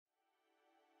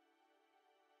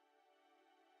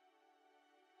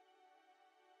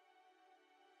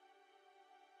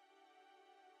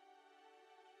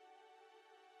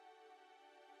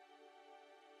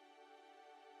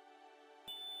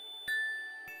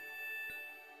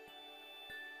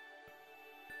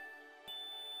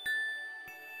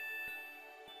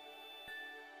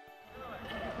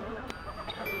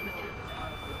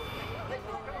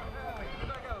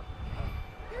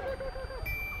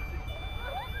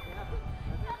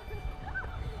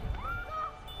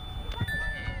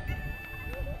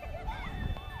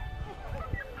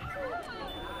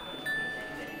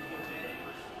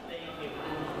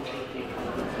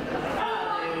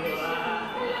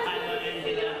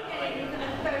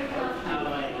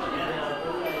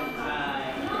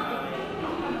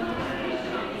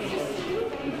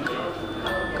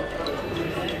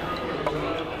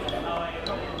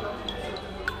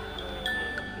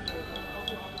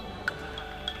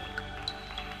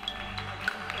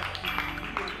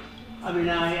I mean,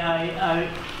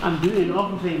 I'm doing an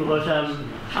awful thing because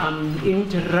I'm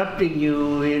interrupting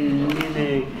you in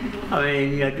a. I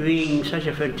mean, you're doing such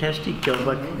a fantastic job.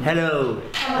 But hello.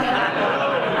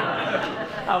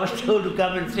 I was told to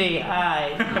come and say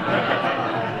hi.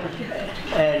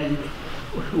 And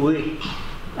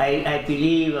I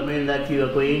believe, I mean, that you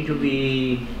are going to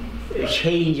be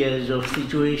changers of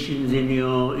situations in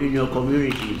your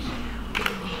communities.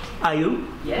 Are you?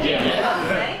 Yes.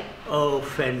 Yes. Oh,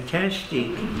 fantastic.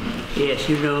 Yes,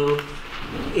 you know,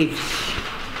 it's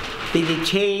the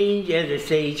change, as they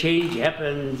say, change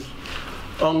happens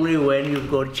only when you've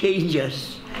got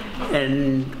changers.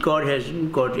 And God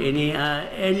hasn't got any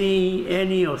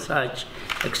of such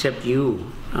except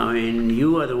you. I mean,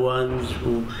 you are the ones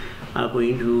who are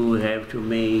going to have to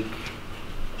make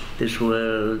this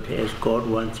world as God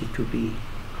wants it to be.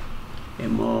 A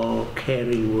more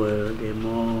caring world, a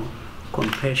more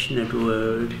compassionate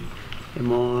world, a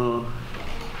more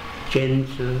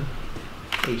gentle,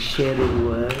 a sharing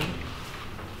world.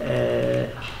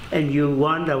 And you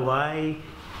wonder why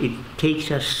it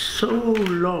takes us so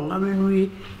long. I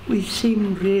mean, we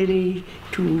seem really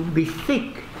to be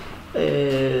thick,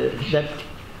 that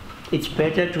it's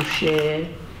better to share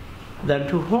than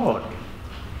to hoard.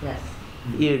 Yes.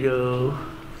 You know,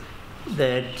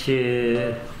 that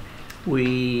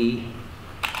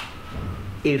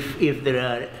if there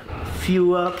are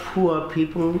fewer poor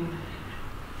people,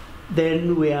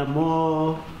 then we are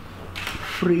more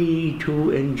free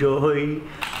to enjoy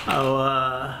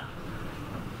our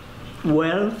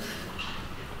wealth,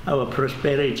 our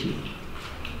prosperity,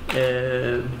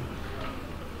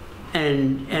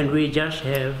 and we just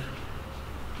have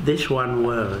this one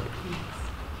world.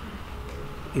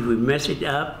 If we mess it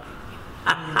up,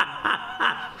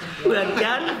 we're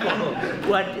done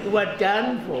for. We're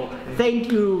done for.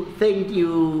 Thank you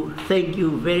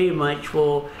very much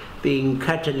for being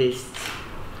catalysts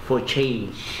for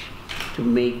change to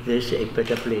make this a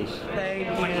better place. Thank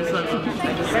you.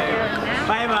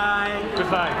 Bye bye.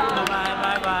 Goodbye.